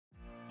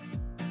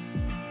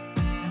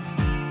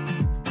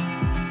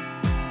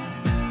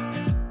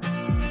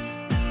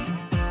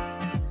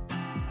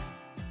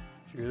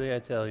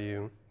Truly I tell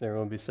you, there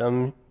will be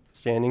some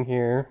standing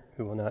here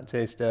who will not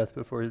taste death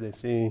before they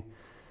see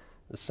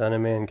the Son of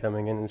Man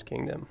coming in his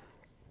kingdom.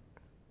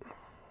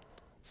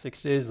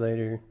 6 days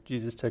later,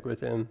 Jesus took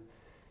with him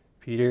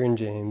Peter and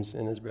James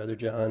and his brother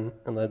John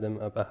and led them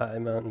up a high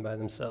mountain by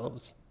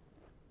themselves.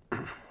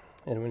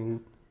 And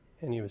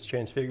he was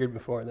transfigured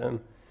before them,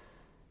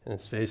 and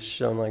his face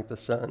shone like the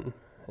sun,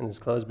 and his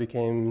clothes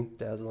became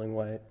dazzling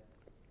white.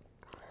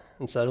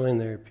 And suddenly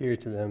there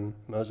appeared to them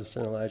Moses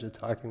and Elijah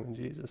talking with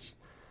Jesus.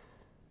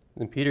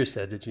 Then Peter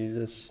said to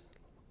Jesus,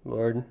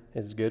 Lord,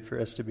 it is good for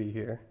us to be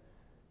here.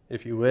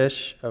 If you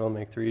wish, I will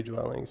make 3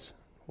 dwellings,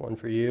 one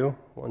for you,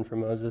 one for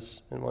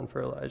Moses, and one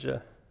for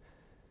Elijah.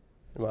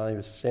 And while he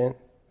was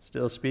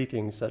still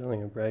speaking,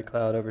 suddenly a bright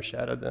cloud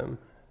overshadowed them,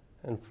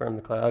 and from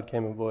the cloud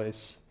came a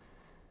voice,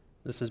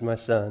 This is my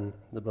Son,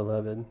 the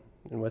Beloved,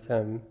 and with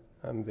him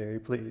I'm very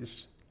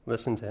pleased.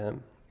 Listen to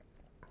him.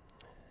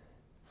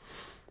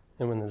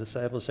 And when the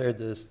disciples heard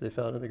this, they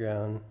fell to the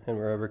ground and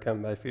were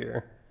overcome by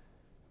fear.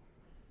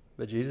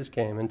 But Jesus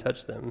came and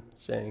touched them,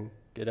 saying,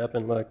 Get up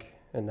and look,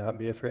 and not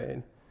be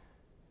afraid.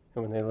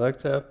 And when they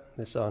looked up,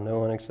 they saw no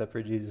one except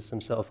for Jesus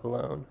himself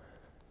alone.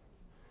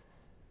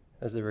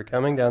 As they were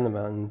coming down the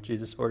mountain,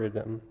 Jesus ordered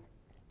them,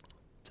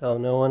 Tell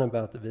no one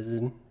about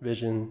the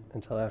vision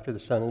until after the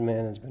Son of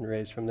Man has been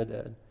raised from the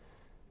dead.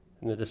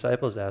 And the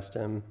disciples asked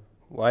him,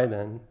 Why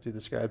then do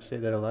the scribes say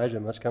that Elijah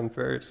must come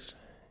first?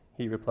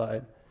 He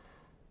replied,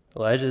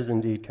 Elijah is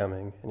indeed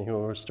coming, and he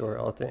will restore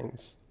all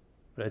things.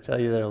 But I tell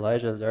you that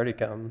Elijah has already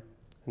come,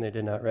 and they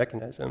did not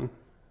recognize him.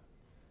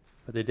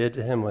 But they did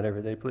to him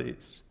whatever they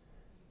pleased.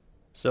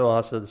 So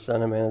also the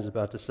Son of Man is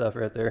about to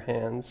suffer at their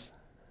hands.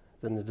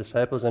 Then the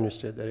disciples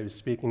understood that he was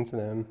speaking to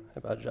them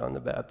about John the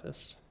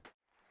Baptist.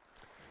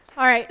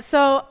 All right,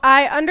 so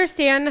I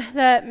understand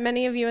that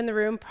many of you in the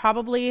room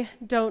probably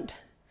don't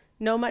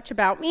know much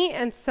about me,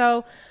 and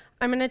so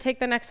I'm going to take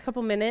the next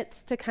couple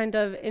minutes to kind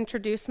of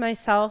introduce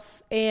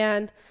myself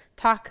and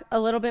talk a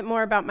little bit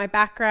more about my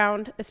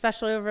background,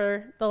 especially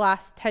over the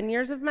last 10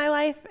 years of my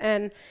life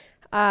and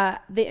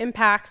the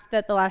impact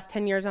that the last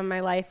 10 years of my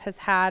life has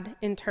had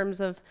in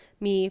terms of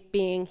me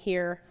being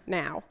here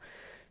now.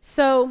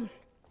 So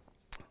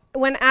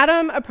when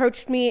Adam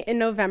approached me in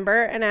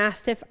November and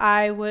asked if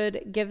I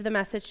would give the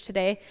message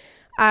today,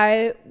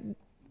 I,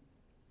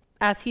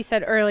 as he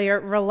said earlier,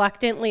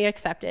 reluctantly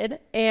accepted.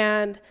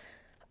 And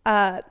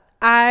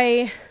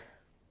I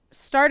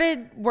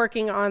started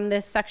working on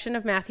this section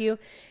of Matthew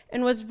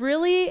and was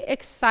really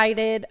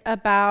excited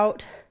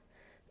about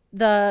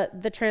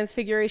the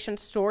transfiguration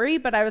story,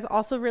 but I was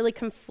also really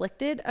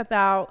conflicted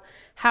about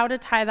how to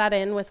tie that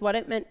in with what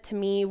it meant to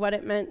me, what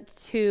it meant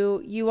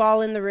to you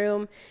all in the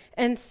room.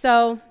 And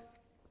so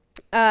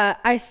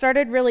I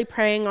started really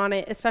praying on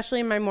it,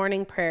 especially in my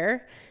morning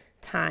prayer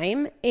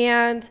time.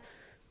 And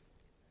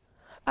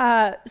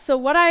so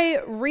what I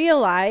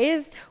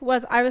realized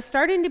was I was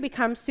starting to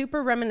become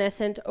super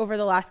reminiscent over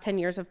the last 10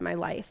 years of my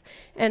life.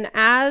 And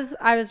as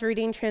I was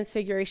reading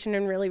Transfiguration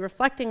and really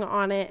reflecting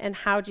on it and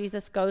how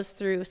Jesus goes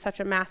through such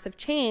a massive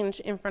change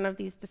in front of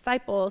these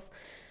disciples,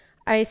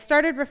 I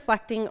started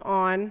reflecting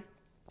on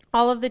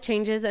all of the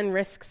changes and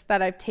risks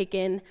that I've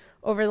taken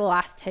over the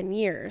last 10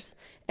 years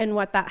and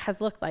what that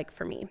has looked like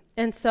for me.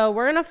 And so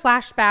we're going to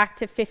flash back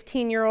to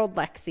 15-year-old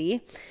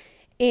Lexi.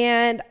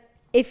 And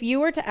if you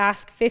were to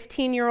ask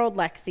 15-year-old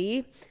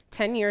Lexi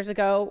 10 years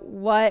ago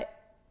what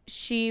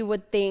she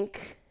would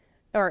think,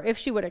 or if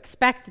she would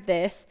expect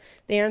this,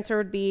 the answer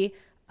would be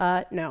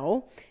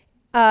no.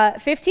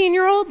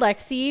 15-year-old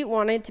Lexi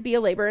wanted to be a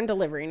labor and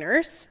delivery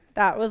nurse.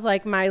 That was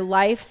like my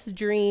life's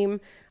dream.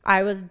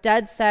 I was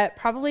dead set,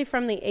 probably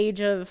from the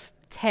age of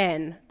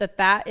 10,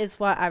 that is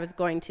what I was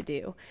going to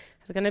do.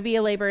 I was going to be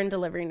a labor and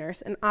delivery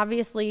nurse. And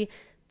obviously,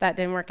 that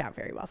didn't work out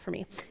very well for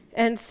me.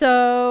 And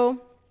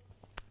so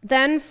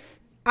then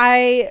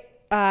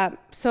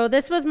so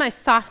this was my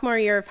sophomore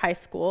year of high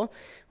school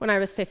when I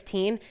was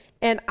 15,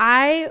 and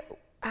I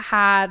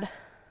had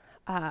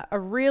a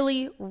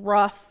really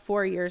rough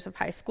 4 years of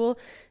high school,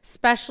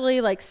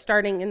 especially like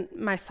starting in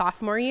my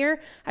sophomore year.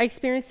 I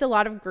experienced a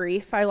lot of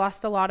grief. I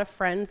lost a lot of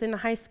friends in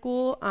high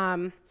school,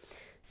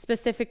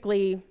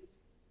 specifically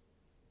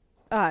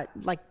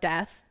like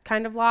death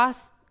kind of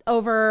loss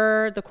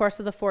over the course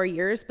of the 4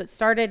 years, but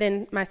started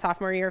in my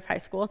sophomore year of high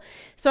school.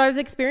 So I was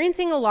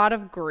experiencing a lot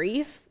of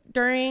grief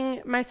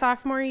during my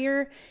sophomore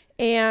year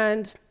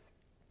and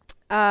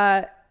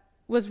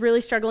was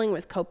really struggling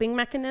with coping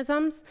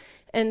mechanisms.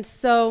 And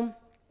so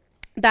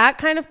that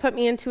kind of put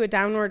me into a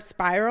downward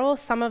spiral.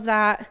 Some of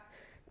that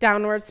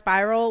downward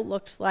spiral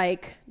looked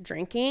like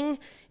drinking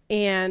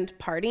and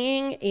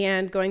partying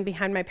and going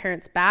behind my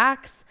parents'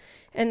 backs.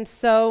 And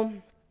so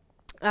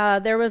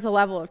there was a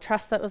level of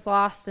trust that was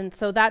lost. And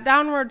so that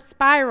downward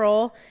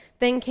spiral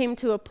then came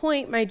to a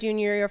point my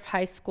junior year of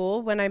high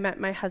school when I met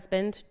my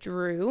husband,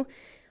 Drew.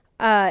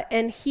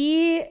 And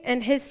he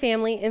and his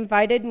family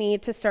invited me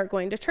to start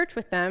going to church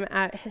with them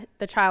at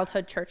the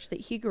childhood church that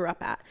he grew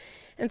up at.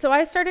 And so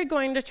I started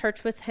going to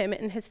church with him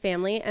and his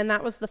family, and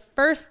that was the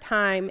first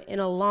time in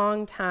a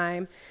long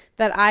time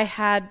that I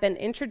had been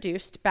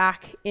introduced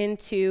back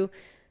into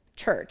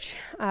church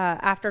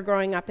after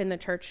growing up in the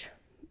church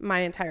my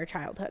entire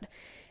childhood.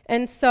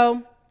 And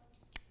so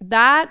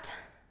that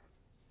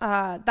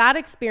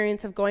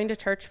experience of going to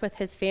church with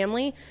his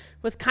family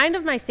was kind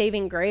of my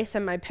saving grace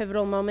and my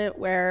pivotal moment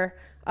where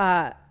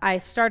I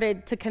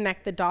started to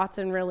connect the dots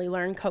and really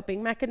learn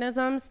coping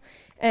mechanisms.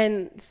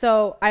 And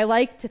so I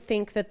like to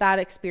think that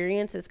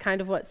experience is kind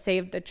of what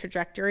saved the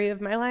trajectory of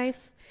my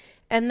life.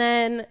 And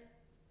then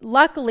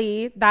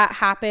luckily that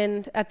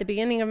happened at the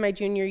beginning of my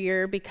junior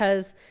year,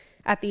 because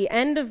at the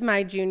end of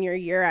my junior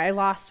year, I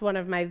lost one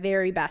of my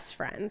very best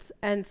friends.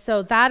 And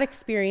so that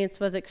experience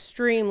was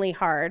extremely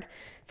hard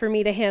for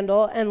me to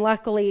handle. And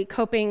luckily,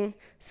 coping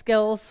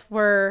skills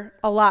were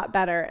a lot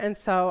better. And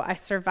so I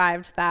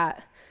survived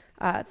that,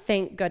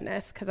 thank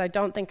goodness, because I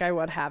don't think I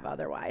would have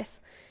otherwise.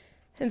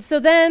 And so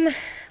then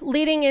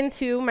leading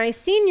into my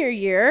senior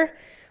year,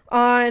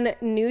 on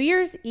New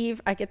Year's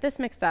Eve, I get this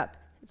mixed up.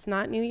 It's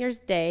not New Year's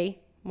Day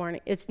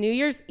morning. It's New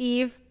Year's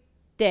Eve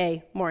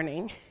day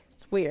morning.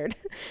 It's weird.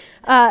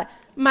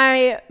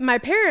 My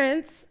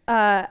parents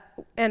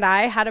and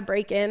I had a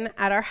break-in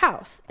at our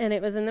house, and it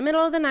was in the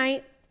middle of the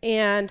night,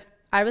 and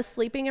I was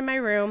sleeping in my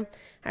room.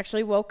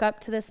 Actually woke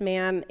up to this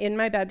man in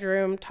my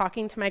bedroom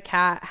talking to my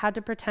cat, had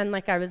to pretend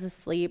like I was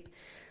asleep.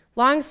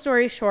 Long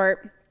story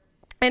short,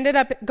 ended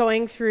up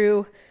going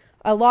through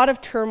a lot of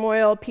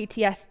turmoil,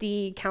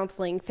 PTSD,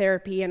 counseling,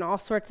 therapy, and all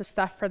sorts of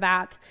stuff for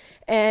that.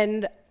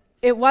 And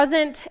it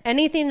wasn't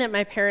anything that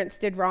my parents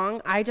did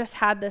wrong. I just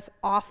had this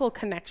awful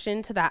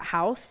connection to that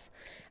house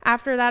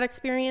after that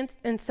experience.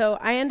 And so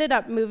I ended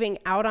up moving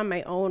out on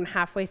my own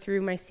halfway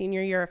through my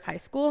senior year of high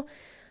school.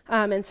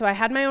 And so I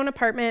had my own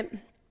apartment.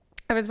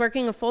 I was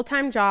working a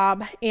full-time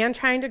job and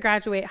trying to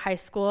graduate high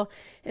school.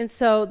 And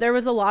so there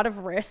was a lot of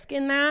risk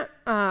in that,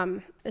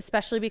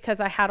 especially because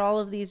I had all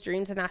of these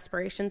dreams and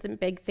aspirations and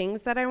big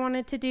things that I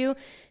wanted to do.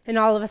 And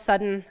all of a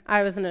sudden,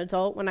 I was an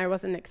adult when I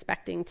wasn't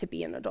expecting to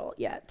be an adult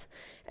yet.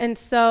 And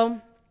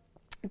so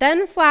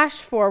then flash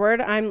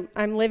forward,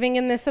 I'm living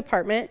in this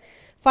apartment.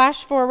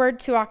 Flash forward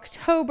to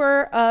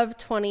October of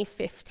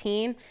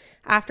 2015.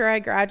 After I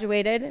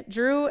graduated,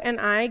 Drew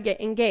and I get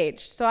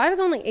engaged. So I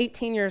was only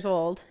 18 years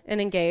old and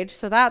engaged,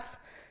 so that's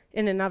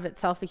in and of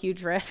itself a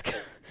huge risk.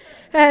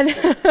 and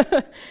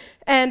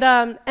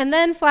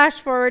then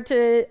flash forward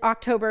to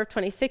October of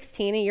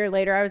 2016. A year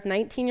later, I was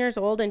 19 years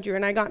old, and Drew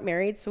and I got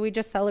married, so we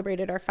just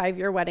celebrated our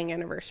 5-year wedding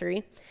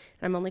anniversary.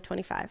 I'm only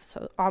 25,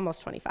 so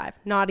almost 25,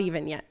 not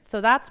even yet.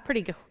 So that's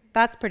pretty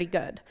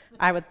good,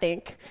 I would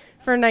think,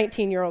 for a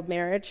 19-year-old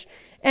marriage.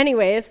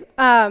 Anyways,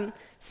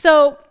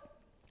 so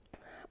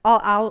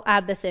I'll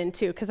add this in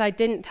too, because I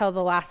didn't tell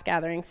the last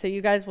gathering, so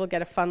you guys will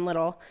get a fun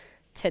little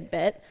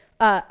tidbit.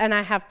 And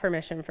I have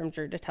permission from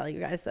Drew to tell you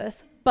guys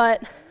this.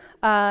 But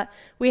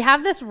we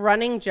have this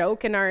running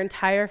joke in our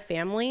entire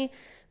family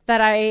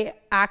that I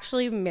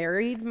actually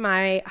married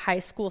my high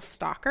school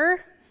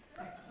stalker.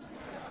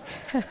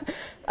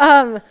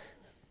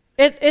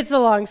 It's a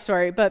long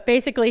story, but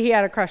basically he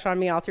had a crush on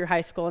me all through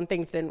high school, and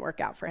things didn't work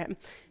out for him.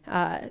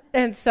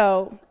 And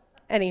so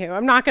anywho,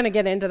 I'm not going to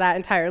get into that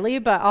entirely,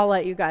 but I'll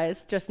let you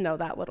guys just know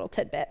that little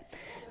tidbit.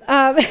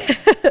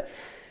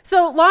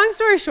 So long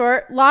story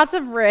short, lots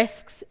of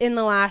risks in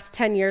the last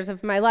 10 years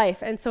of my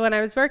life. And so when I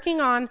was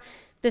working on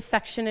this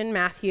section in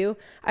Matthew,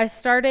 I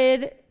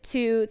started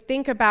to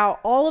think about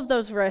all of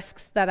those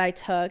risks that I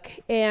took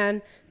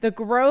and the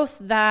growth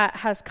that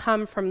has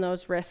come from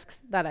those risks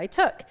that I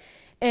took,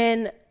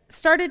 and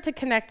started to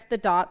connect the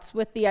dots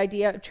with the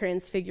idea of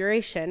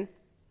transfiguration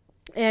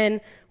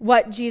and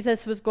what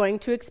Jesus was going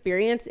to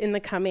experience in the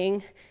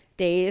coming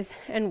days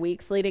and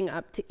weeks leading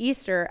up to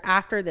Easter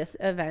after this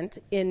event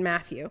in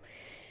Matthew.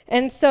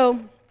 And so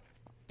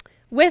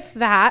with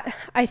that,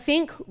 I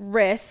think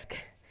risk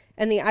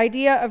and the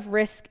idea of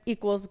risk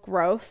equals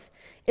growth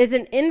is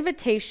an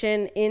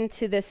invitation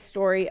into this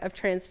story of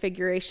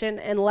transfiguration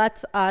and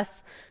lets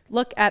us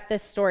look at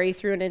this story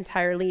through an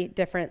entirely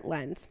different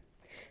lens.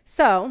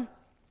 So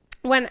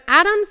when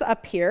Adam's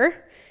up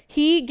here,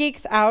 he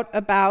geeks out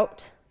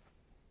about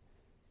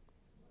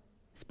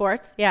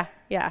sports,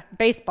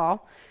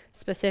 baseball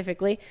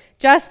specifically.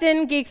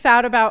 Justin geeks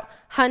out about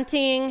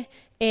hunting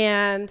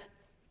and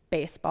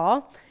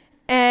baseball.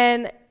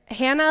 And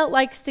Hannah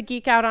likes to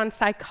geek out on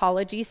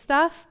psychology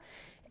stuff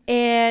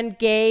and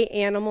gay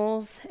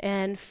animals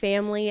and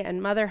family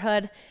and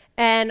motherhood.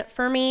 And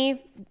for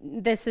me,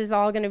 this is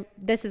going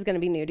to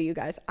be new to you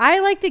guys. I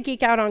like to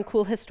geek out on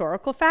cool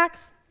historical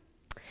facts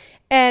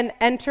and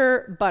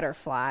enter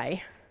butterfly.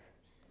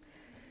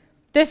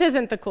 This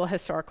isn't the cool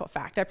historical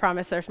fact. I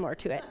promise there's more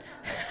to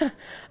it.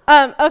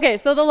 Okay,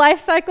 so the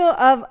life cycle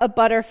of a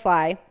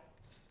butterfly.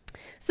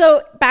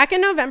 So back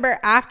in November,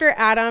 after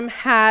Adam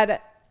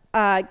had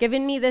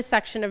given me this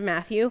section of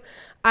Matthew,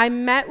 I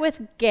met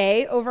with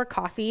Gay over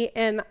coffee,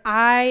 and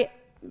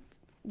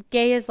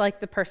Gay is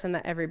like the person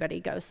that everybody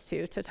goes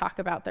to talk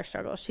about their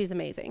struggles. She's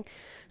amazing.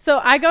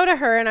 So I go to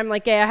her, and I'm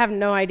like, Gay, I have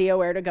no idea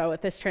where to go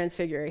with this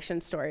transfiguration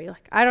story.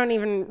 Like, I don't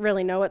even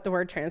really know what the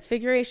word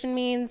transfiguration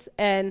means,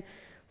 and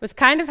was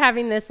kind of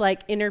having this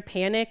like inner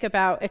panic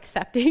about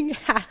accepting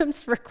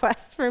Adam's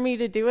request for me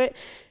to do it.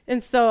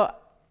 And so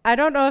I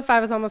don't know if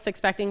I was almost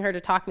expecting her to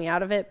talk me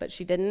out of it, but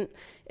she didn't.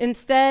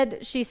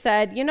 Instead, she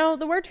said,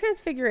 the word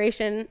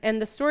transfiguration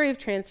and the story of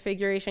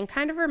transfiguration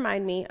kind of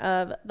remind me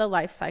of the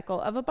life cycle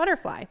of a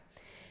butterfly.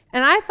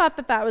 And I thought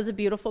that that was a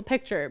beautiful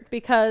picture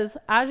because,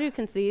 as you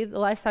can see, the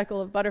life cycle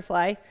of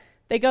butterfly,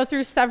 they go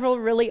through several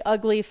really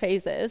ugly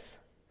phases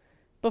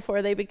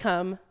before they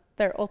become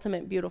their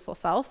ultimate beautiful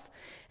self.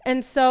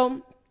 And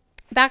so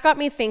that got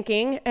me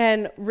thinking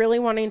and really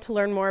wanting to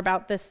learn more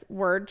about this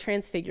word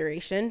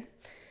transfiguration.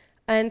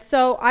 And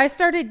so I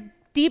started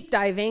deep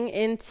diving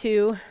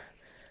into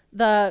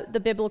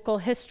the biblical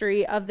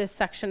history of this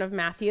section of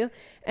Matthew.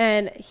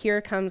 And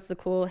here comes the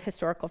cool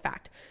historical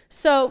fact.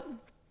 So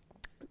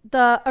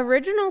the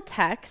original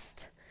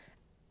text,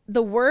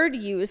 the word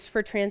used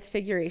for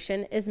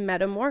transfiguration is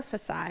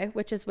metamorphosai,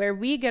 which is where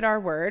we get our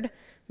word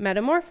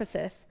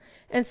metamorphosis.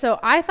 And so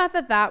I thought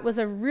that that was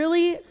a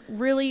really,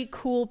 really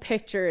cool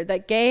picture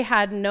that Gay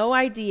had no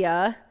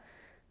idea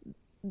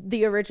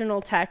the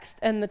original text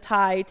and the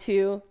tie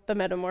to the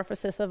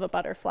metamorphosis of a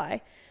butterfly.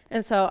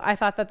 And so I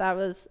thought that that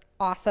was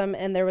awesome,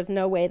 and there was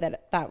no way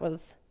that that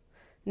was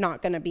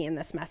not going to be in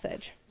this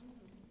message.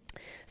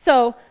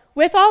 So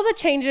with all the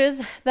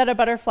changes that a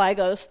butterfly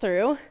goes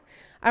through,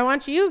 I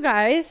want you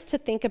guys to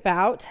think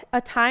about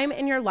a time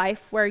in your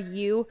life where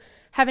you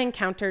have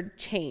encountered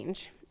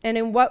change, and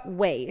in what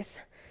ways.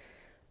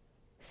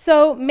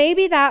 So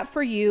maybe that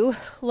for you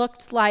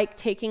looked like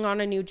taking on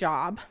a new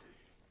job.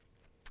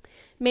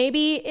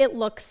 Maybe it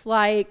looks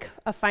like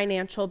a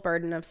financial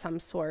burden of some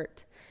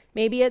sort.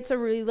 Maybe it's a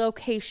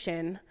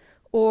relocation,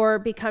 or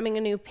becoming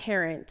a new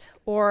parent,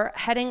 or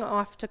heading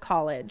off to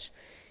college.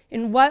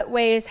 In what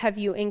ways have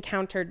you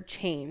encountered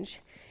change?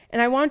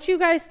 And I want you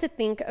guys to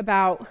think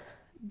about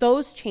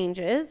those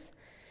changes,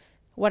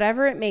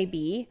 whatever it may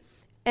be,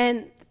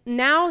 and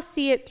now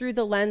see it through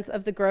the lens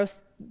of the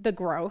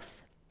growth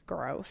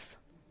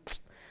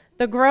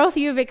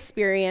you've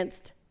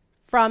experienced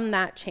from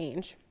that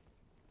change.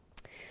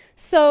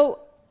 So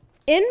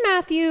in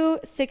Matthew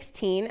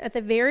 16, at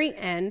the very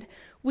end,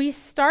 we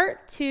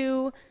start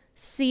to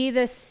see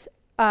this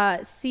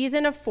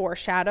season of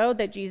foreshadow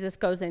that Jesus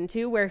goes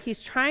into, where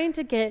he's trying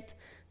to get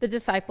the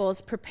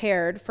disciples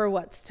prepared for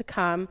what's to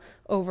come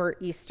over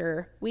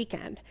Easter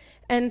weekend.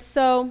 And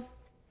so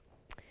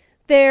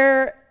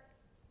they're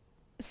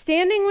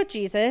standing with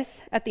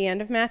Jesus at the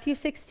end of Matthew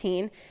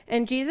 16,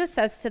 and Jesus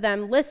says to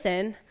them,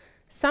 listen,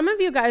 some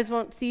of you guys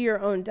won't see your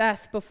own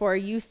death before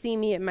you see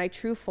me in my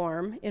true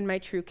form, in my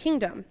true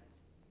kingdom.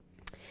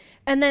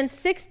 And then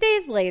 6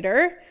 days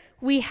later,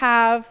 we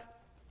have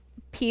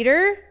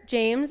Peter,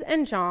 James,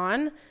 and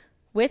John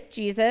with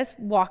Jesus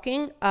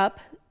walking up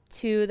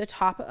to the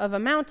top of a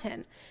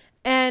mountain.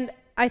 And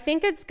I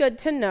think it's good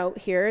to note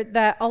here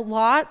that a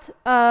lot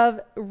of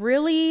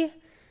really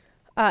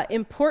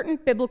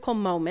important biblical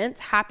moments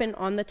happen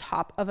on the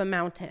top of a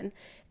mountain.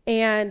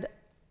 And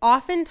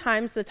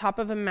oftentimes the top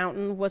of a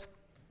mountain was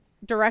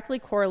directly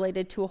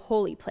correlated to a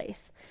holy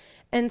place.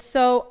 And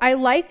so I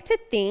like to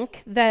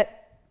think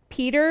that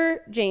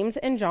Peter, James,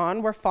 and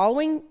John were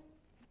following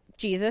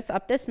Jesus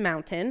up this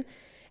mountain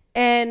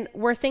and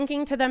were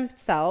thinking to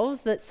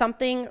themselves that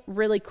something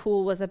really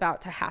cool was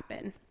about to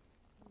happen.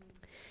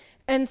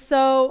 And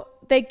so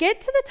they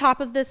get to the top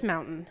of this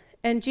mountain,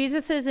 and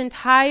Jesus'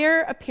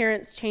 entire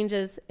appearance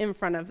changes in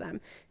front of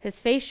them. His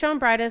face shone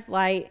bright as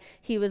light.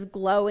 He was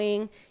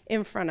glowing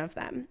in front of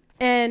them.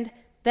 And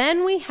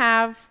then we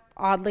have,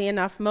 oddly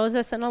enough,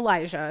 Moses and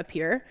Elijah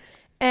appear.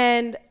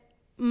 And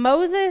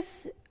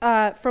Moses,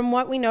 from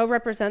what we know,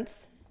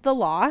 represents the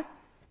law.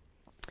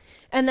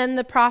 And then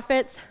the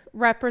prophets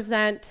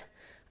represent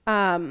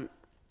a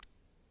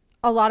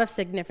lot of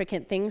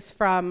significant things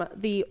from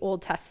the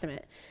Old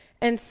Testament.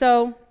 And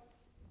so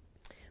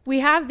we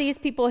have these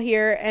people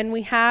here, and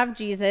we have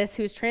Jesus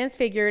who's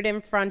transfigured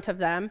in front of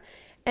them.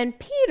 And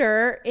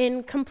Peter,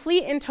 in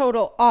complete and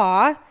total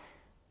awe,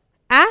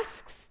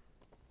 asks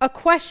a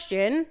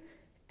question,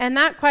 and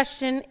that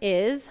question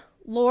is,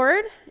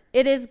 Lord,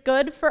 it is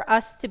good for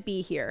us to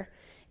be here.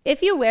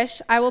 If you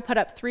wish, I will put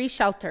up 3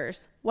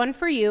 shelters, one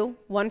for you,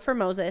 one for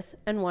Moses,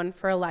 and one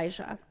for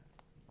Elijah.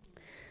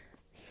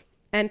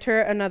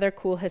 Enter another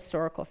cool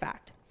historical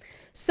fact.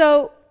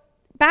 So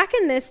back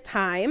in this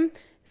time,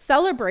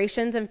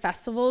 celebrations and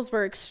festivals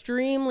were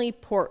extremely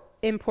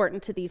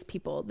important to these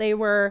people. They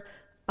were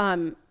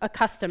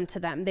accustomed to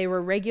them. They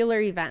were regular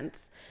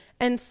events.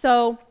 And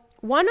so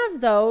one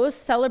of those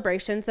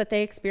celebrations that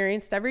they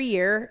experienced every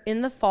year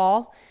in the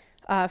fall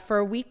for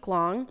a week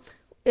long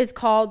is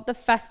called the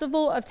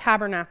Festival of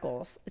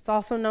Tabernacles. It's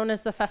also known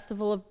as the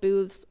Festival of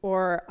Booths,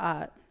 or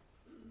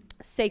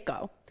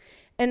Seiko.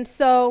 And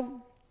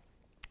so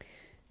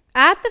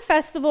at the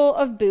Festival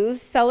of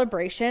Booths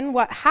celebration,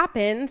 what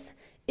happens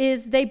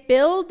is they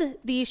build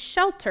these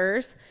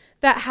shelters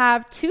that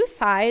have 2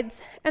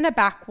 sides and a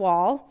back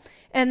wall,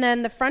 and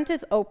then the front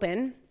is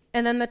open,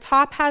 And then the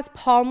top has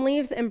palm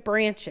leaves and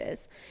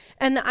branches.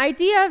 And the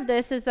idea of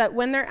this is that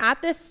when they're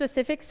at this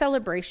specific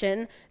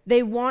celebration,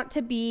 they want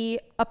to be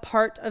a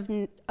part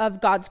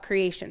of God's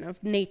creation,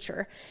 of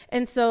nature.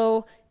 And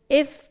so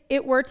if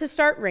it were to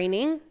start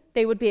raining,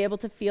 they would be able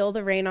to feel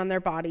the rain on their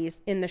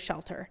bodies in the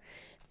shelter.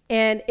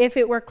 And if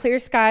it were clear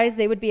skies,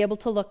 they would be able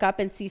to look up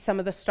and see some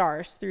of the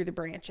stars through the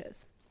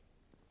branches.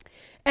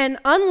 And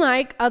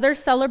unlike other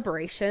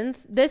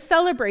celebrations, this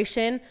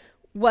celebration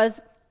was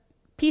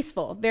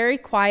peaceful, very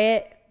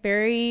quiet,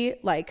 very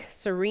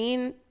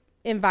serene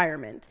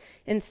environment,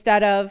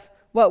 instead of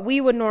what we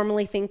would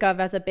normally think of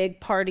as a big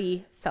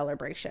party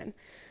celebration.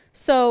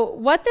 So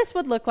what this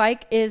would look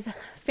like is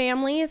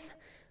families,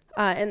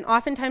 and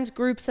oftentimes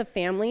groups of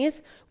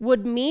families,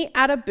 would meet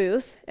at a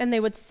booth, and they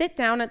would sit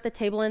down at the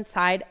table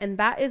inside, and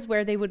that is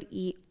where they would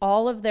eat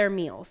all of their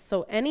meals.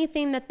 So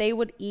anything that they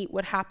would eat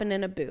would happen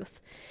in a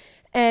booth.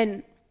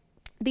 And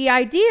the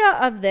idea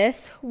of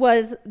this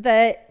was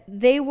that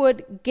they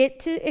would get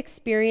to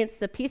experience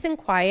the peace and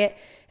quiet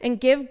and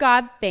give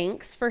God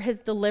thanks for his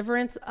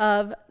deliverance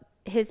of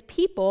his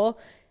people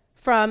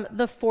from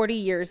the 40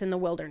 years in the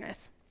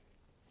wilderness.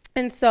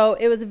 And so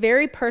it was a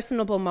very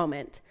personable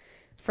moment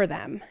for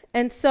them.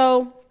 And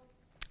so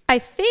I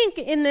think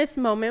in this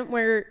moment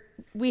where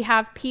we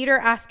have Peter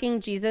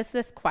asking Jesus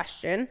this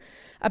question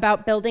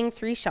about building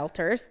 3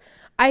 shelters,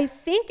 I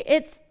think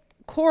it's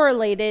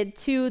correlated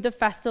to the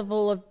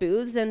Festival of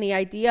Booths and the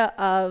idea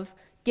of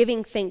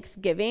giving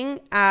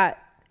thanksgiving at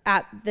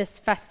this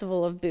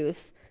Festival of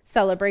Booths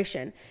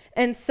celebration.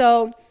 And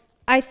so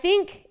I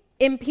think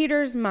in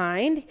Peter's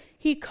mind,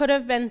 he could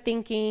have been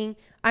thinking,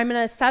 I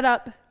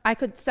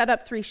could set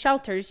up 3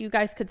 shelters. You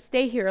guys could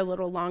stay here a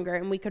little longer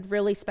and we could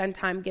really spend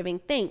time giving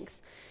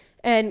thanks.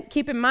 And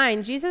keep in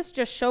mind, Jesus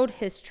just showed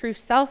his true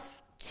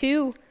self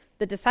to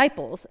the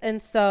disciples.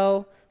 And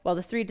so,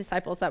 the 3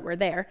 disciples that were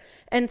there.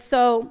 And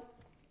so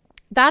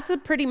that's a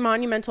pretty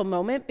monumental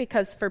moment,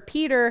 because for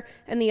Peter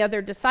and the other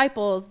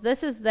disciples,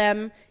 this is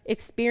them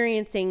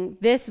experiencing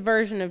this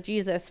version of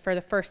Jesus for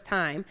the first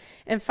time.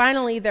 And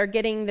finally, they're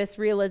getting this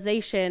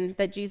realization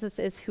that Jesus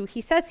is who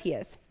he says he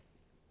is.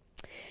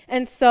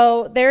 And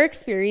so they're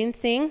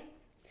experiencing,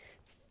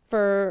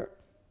 for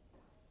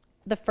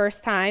the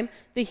first time,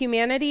 the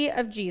humanity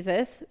of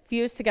Jesus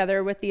fused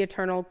together with the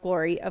eternal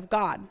glory of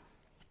God.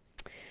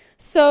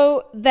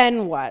 So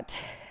then what?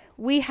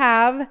 We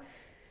have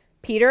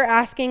Peter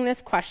asking this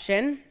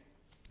question,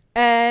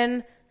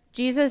 and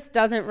Jesus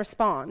doesn't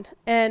respond.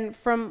 And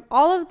from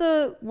all of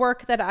the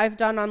work that I've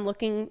done on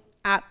looking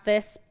at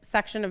this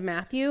section of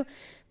Matthew,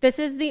 this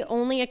is the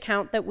only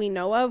account that we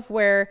know of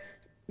where,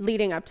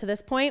 leading up to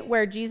this point,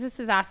 where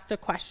Jesus is asked a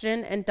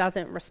question and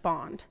doesn't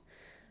respond.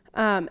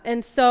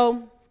 And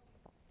so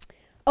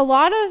a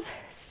lot of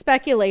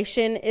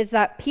speculation is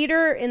that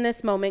Peter in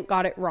this moment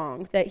got it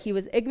wrong, that he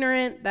was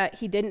ignorant, that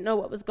he didn't know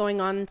what was going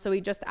on, so he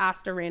just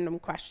asked a random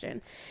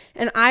question.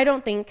 And I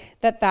don't think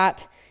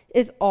that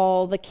is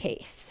all the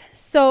case.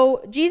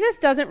 So Jesus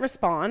doesn't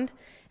respond,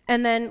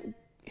 and then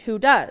who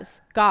does?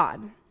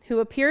 God, who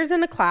appears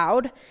in the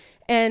cloud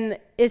and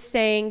is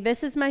saying,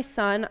 "This is my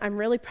son. I'm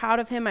really proud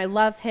of him. I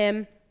love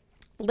him.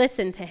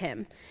 Listen to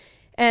him."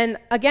 And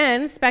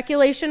again,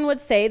 speculation would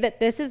say that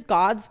this is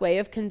God's way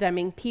of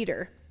condemning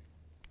Peter.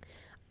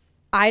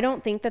 I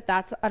don't think that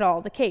that's at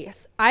all the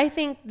case. I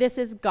think this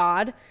is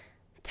God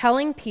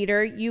telling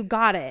Peter, you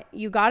got it.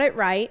 You got it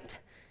right.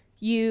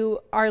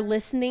 You are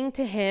listening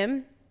to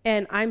him,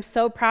 and I'm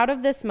so proud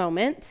of this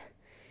moment.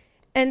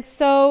 And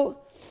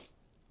so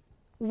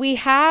we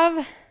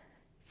have,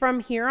 from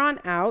here on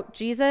out,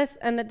 Jesus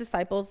and the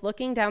disciples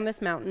looking down this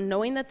mountain,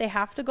 knowing that they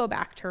have to go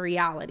back to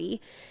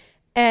reality.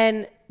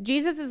 And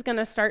Jesus is going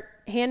to start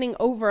handing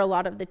over a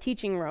lot of the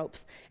teaching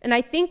ropes. And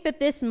I think that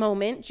this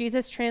moment,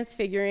 Jesus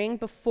transfiguring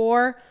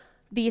before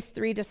these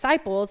 3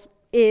 disciples,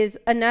 is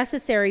a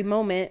necessary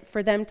moment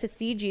for them to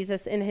see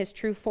Jesus in his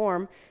true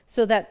form,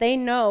 so that they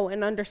know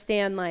and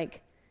understand,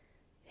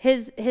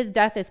 his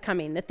death is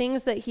coming. The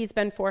things that he's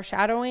been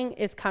foreshadowing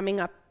is coming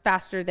up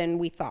faster than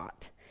we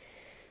thought.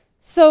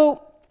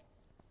 So,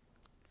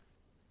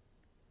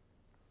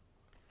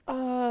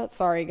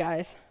 sorry,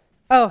 guys.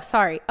 Oh,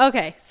 sorry.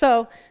 Okay,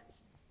 so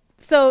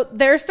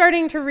they're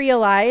starting to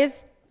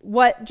realize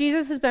what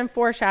Jesus has been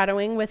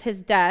foreshadowing with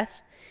his death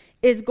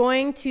is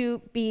going to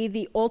be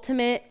the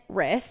ultimate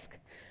risk,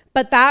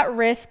 but that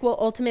risk will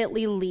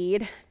ultimately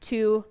lead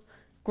to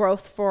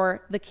growth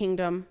for the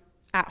kingdom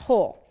at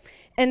whole.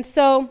 And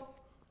so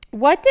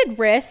what did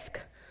risk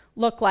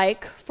look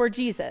like for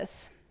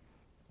Jesus?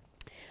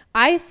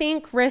 I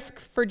think risk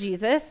for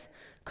Jesus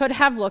could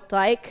have looked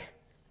like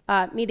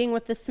meeting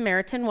with the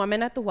Samaritan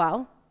woman at the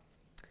well,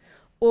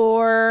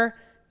 or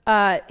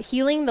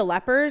healing the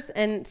lepers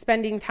and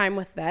spending time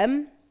with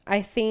them.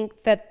 I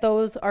think that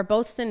those are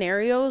both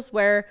scenarios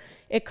where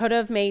it could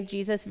have made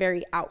Jesus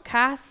very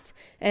outcast,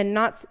 and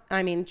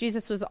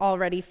Jesus was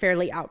already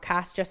fairly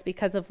outcast just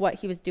because of what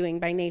he was doing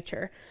by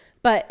nature,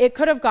 but it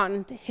could have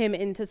gotten him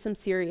into some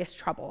serious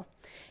trouble.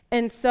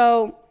 And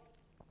so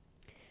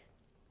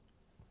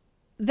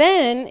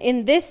then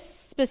in this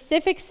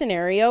specific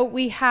scenario,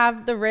 we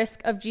have the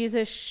risk of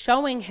Jesus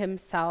showing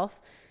himself,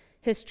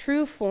 his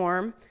true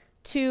form,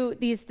 to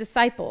these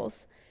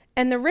disciples.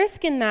 And the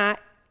risk in that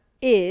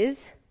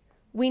is,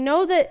 we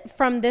know that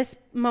from this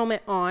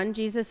moment on,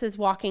 Jesus is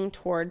walking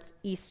towards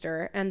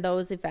Easter and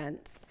those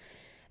events.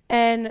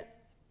 And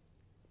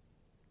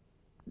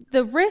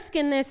the risk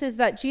in this is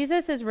that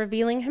Jesus is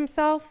revealing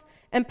himself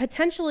and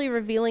potentially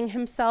revealing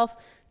himself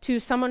to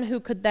someone who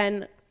could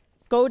then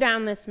go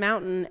down this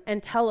mountain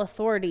and tell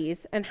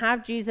authorities and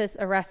have Jesus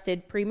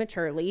arrested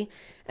prematurely.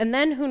 And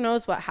then who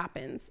knows what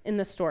happens in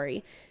the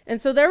story.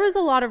 And so there was a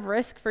lot of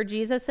risk for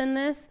Jesus in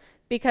this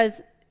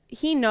because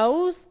he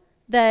knows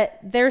that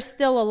there's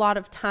still a lot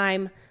of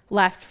time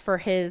left for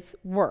his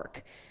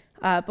work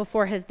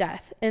before his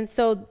death. And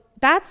so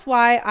that's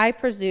why I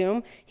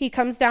presume he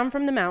comes down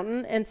from the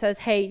mountain and says,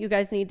 hey, you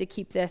guys need to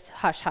keep this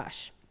hush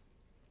hush.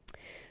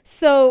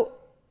 So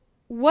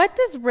what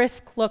does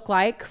risk look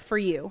like for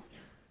you?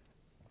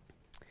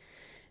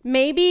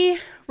 Maybe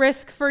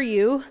risk for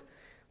you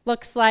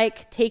looks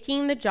like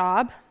taking the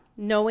job,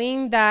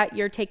 knowing that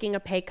you're taking a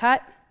pay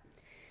cut.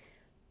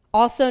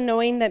 Also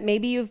knowing that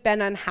maybe you've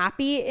been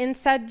unhappy in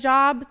said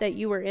job that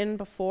you were in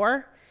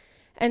before.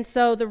 And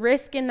so the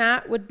risk in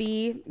that would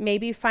be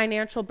maybe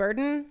financial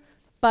burden,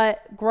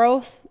 but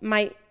growth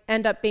might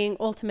end up being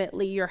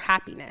ultimately your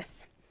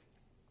happiness.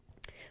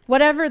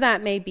 Whatever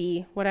that may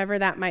be, whatever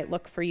that might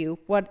look for you,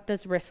 what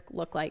does risk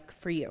look like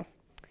for you?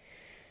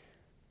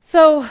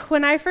 So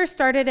when I first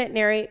started at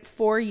Narrate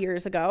 4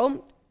 years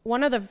ago,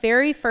 one of the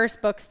very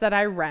first books that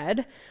I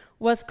read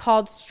was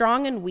called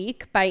Strong and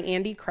Weak by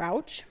Andy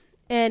Crouch.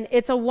 And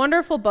it's a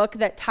wonderful book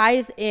that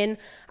ties in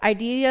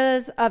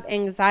ideas of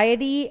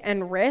anxiety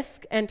and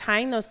risk and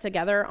tying those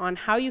together on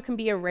how you can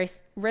be a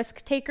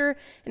risk taker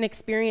and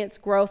experience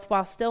growth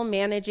while still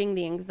managing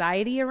the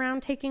anxiety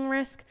around taking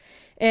risk.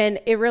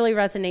 And it really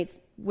resonates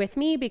with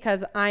me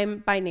because I'm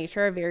by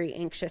nature a very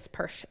anxious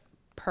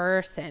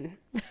person.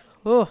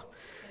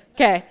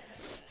 Okay.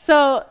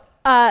 So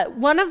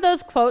one of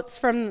those quotes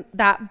from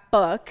that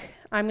book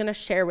I'm going to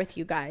share with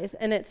you guys.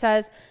 And it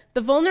says,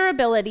 "The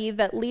vulnerability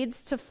that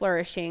leads to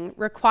flourishing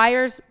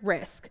requires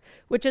risk,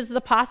 which is the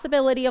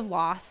possibility of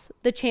loss,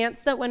 the chance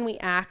that when we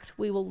act,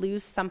 we will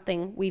lose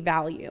something we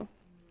value."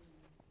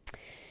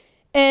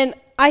 And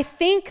I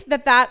think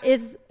that that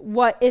is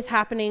what is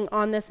happening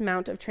on this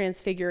Mount of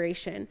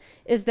Transfiguration,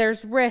 is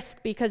there's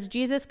risk because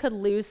Jesus could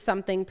lose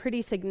something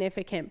pretty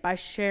significant by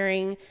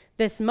sharing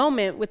this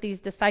moment with these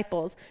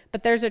disciples,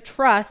 but there's a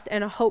trust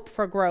and a hope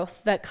for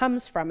growth that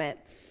comes from it.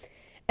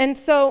 And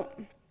so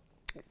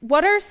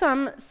what are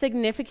some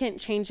significant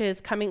changes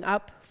coming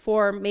up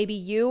for maybe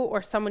you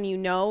or someone you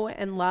know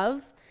and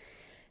love?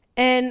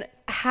 And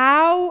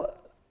how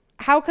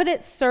could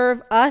it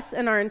serve us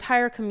and our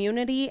entire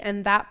community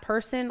and that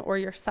person or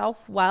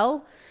yourself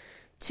well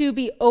to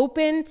be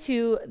open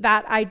to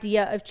that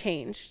idea of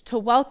change, to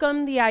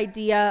welcome the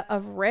idea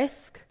of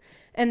risk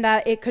and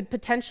that it could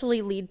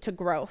potentially lead to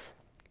growth?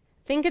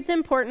 I think it's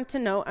important to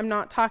note I'm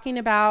not talking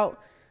about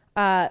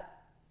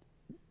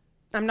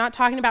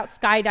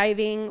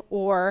skydiving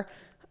or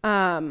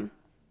bungee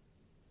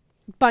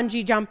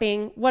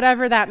jumping,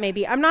 whatever that may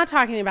be. I'm not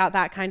talking about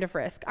that kind of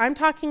risk. I'm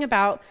talking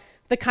about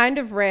the kind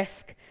of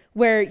risk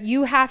where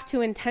you have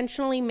to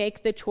intentionally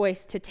make the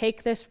choice to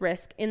take this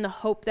risk in the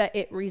hope that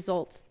it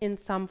results in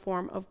some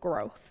form of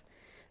growth.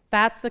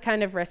 That's the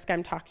kind of risk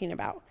I'm talking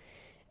about.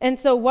 And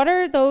so what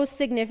are those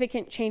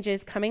significant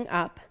changes coming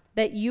up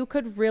that you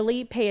could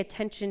really pay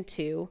attention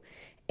to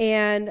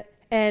and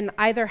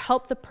either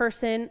help the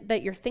person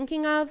that you're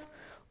thinking of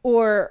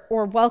or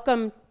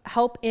welcome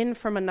help in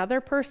from another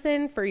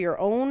person for your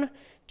own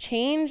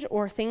change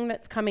or thing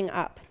that's coming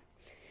up?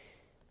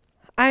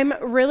 I'm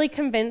really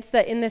convinced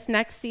that in this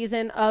next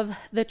season of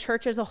the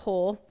church as a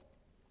whole,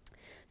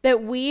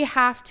 that we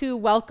have to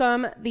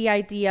welcome the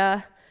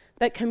idea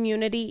that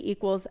community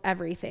equals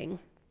everything.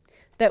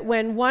 That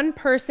when one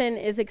person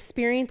is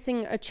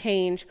experiencing a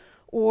change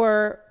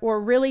or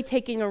really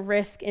taking a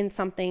risk in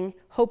something,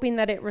 hoping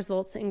that it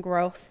results in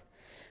growth,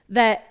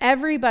 that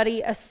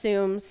everybody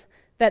assumes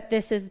that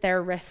this is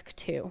their risk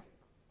too.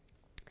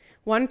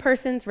 One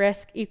person's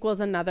risk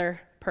equals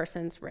another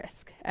person's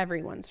risk,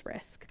 everyone's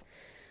risk.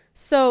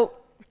 So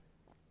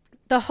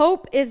the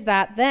hope is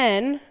that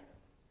then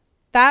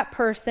that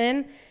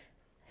person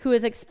who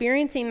is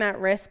experiencing that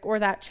risk or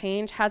that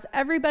change has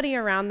everybody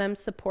around them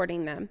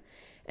supporting them.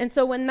 And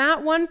so when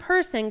that one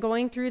person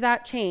going through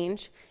that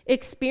change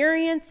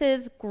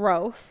experiences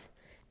growth,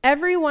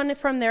 everyone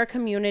from their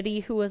community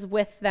who was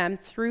with them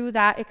through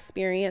that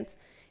experience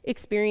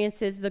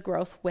experiences the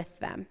growth with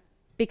them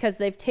because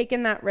they've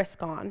taken that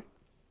risk on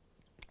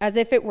as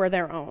if it were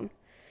their own.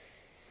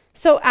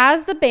 So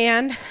as the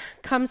band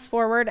comes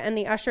forward and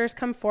the ushers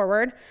come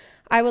forward,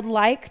 I would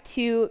like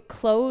to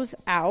close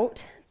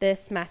out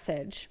this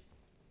message.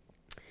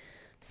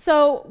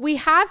 So we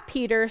have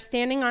Peter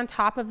standing on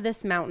top of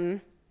this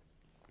mountain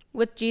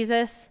with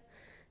Jesus,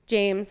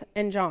 James,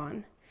 and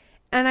John.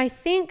 And I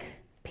think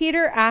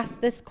Peter asked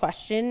this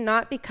question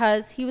not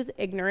because he was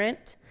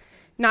ignorant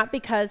not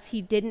because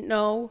he didn't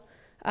know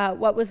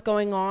what was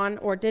going on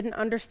or didn't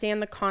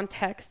understand the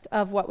context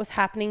of what was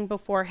happening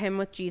before him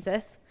with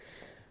Jesus.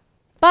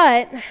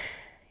 But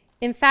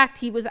in fact,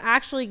 he was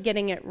actually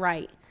getting it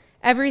right.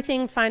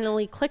 Everything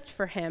finally clicked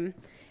for him.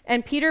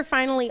 And Peter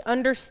finally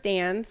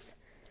understands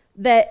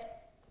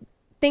that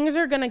things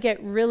are going to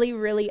get really,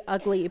 really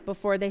ugly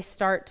before they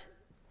start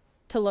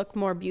to look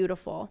more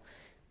beautiful,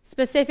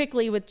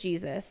 specifically with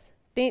Jesus.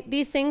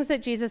 These things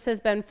that Jesus has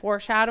been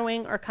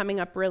foreshadowing are coming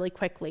up really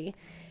quickly.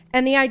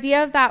 And the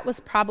idea of that was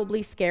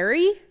probably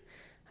scary,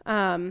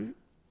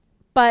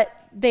 but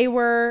they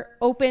were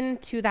open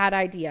to that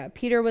idea.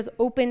 Peter was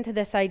open to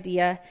this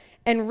idea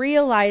and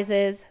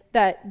realizes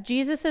that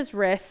Jesus'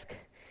 risk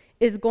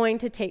is going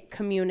to take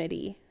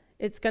community.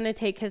 It's going to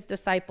take his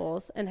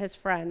disciples and his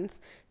friends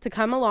to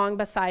come along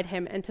beside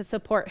him and to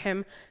support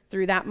him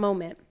through that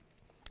moment.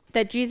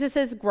 That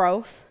Jesus'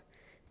 growth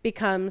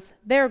becomes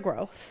their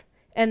growth.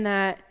 And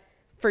that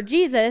for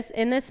Jesus,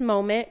 in this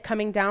moment,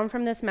 coming down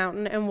from this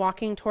mountain and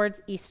walking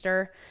towards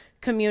Easter,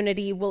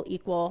 community will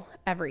equal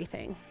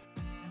everything.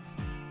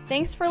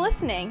 Thanks for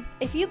listening.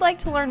 If you'd like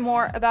to learn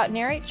more about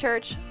Narrate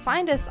Church,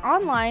 find us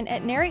online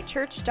at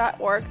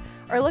narratechurch.org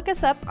or look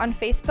us up on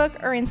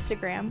Facebook or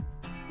Instagram.